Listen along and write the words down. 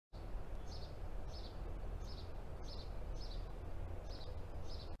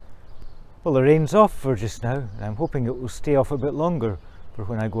Well, the rain's off for just now, and I'm hoping it will stay off a bit longer for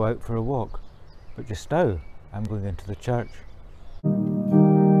when I go out for a walk. But just now, I'm going into the church.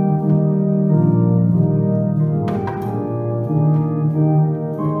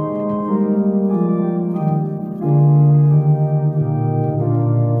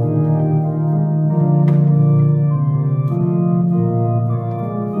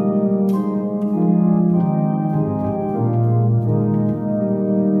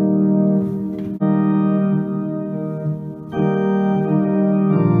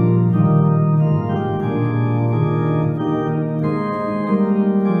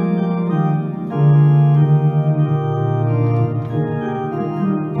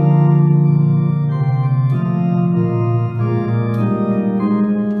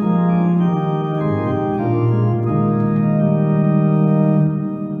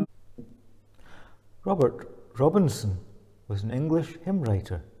 Robert Robinson was an English hymn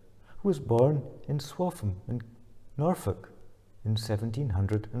writer who was born in Swaffham in Norfolk in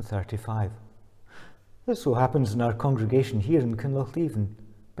 1735. It so happens in our congregation here in Kinlochleven,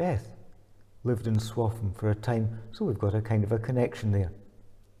 Beth lived in Swaffham for a time, so we've got a kind of a connection there.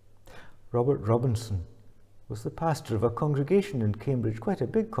 Robert Robinson was the pastor of a congregation in Cambridge, quite a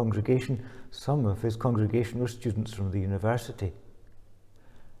big congregation. Some of his congregation were students from the university.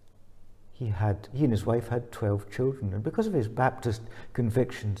 He and his wife had 12 children, and because of his Baptist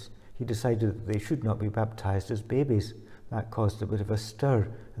convictions, he decided that they should not be baptized as babies. That caused a bit of a stir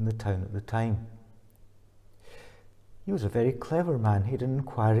in the town at the time. He was a very clever man. He had an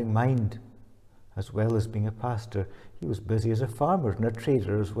inquiring mind. As well as being a pastor, he was busy as a farmer and a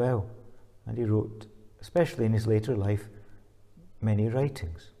trader as well, and he wrote, especially in his later life, many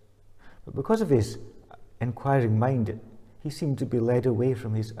writings. But because of his inquiring mind, he seemed to be led away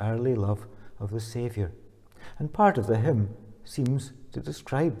from his early love of the Saviour. And part of the hymn seems to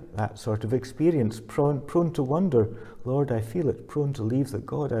describe that sort of experience, prone to wonder, Lord, I feel it, prone to leave the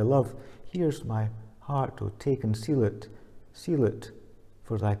God I love. Here's my heart, oh, take and seal it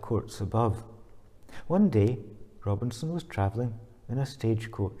for thy courts above. One day, Robinson was travelling in a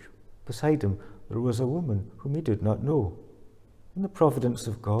stagecoach. Beside him there was a woman whom he did not know. In the providence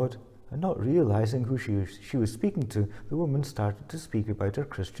of God, and not realizing who she was speaking to, the woman started to speak about her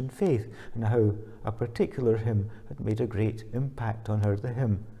Christian faith and how a particular hymn had made a great impact on her, the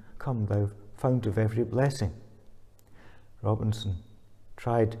hymn, Come Thou Fount of Every Blessing. Robinson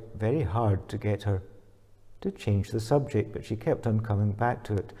tried very hard to get her to change the subject, but she kept on coming back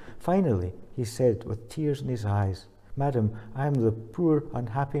to it. Finally, he said with tears in his eyes, Madam, I am the poor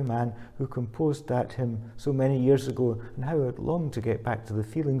unhappy man who composed that hymn so many years ago, and how I'd longed to get back to the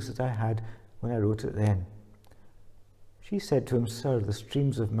feelings that I had when I wrote it then. She said to him, Sir, the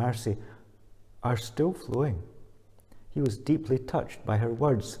streams of mercy are still flowing. He was deeply touched by her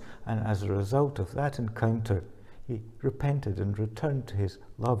words, and as a result of that encounter, he repented and returned to his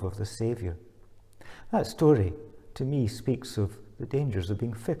love of the Saviour. That story, to me, speaks of the dangers of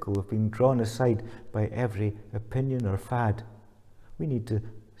being fickle, of being drawn aside by every opinion or fad. We need to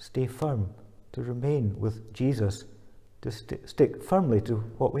stay firm, to remain with Jesus, to stick firmly to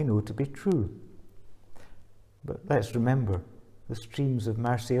what we know to be true. But let's remember, the streams of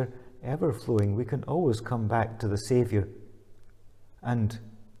mercy are ever flowing. We can always come back to the Saviour and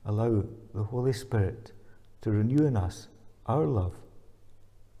allow the Holy Spirit to renew in us our love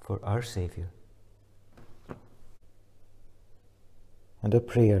for our Saviour. And a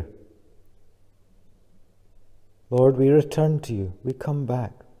prayer. Lord, we return to you, we come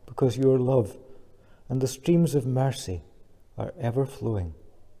back, because your love and the streams of mercy are ever flowing.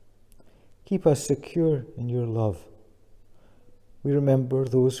 Keep us secure in your love. We remember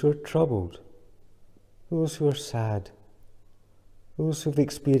those who are troubled, those who are sad, those who have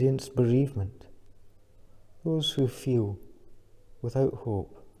experienced bereavement, those who feel without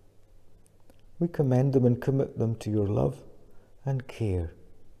hope. We commend them and commit them to your love and care.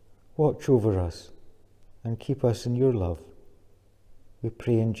 Watch over us and keep us in your love. We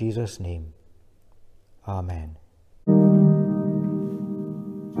pray in Jesus' name. Amen.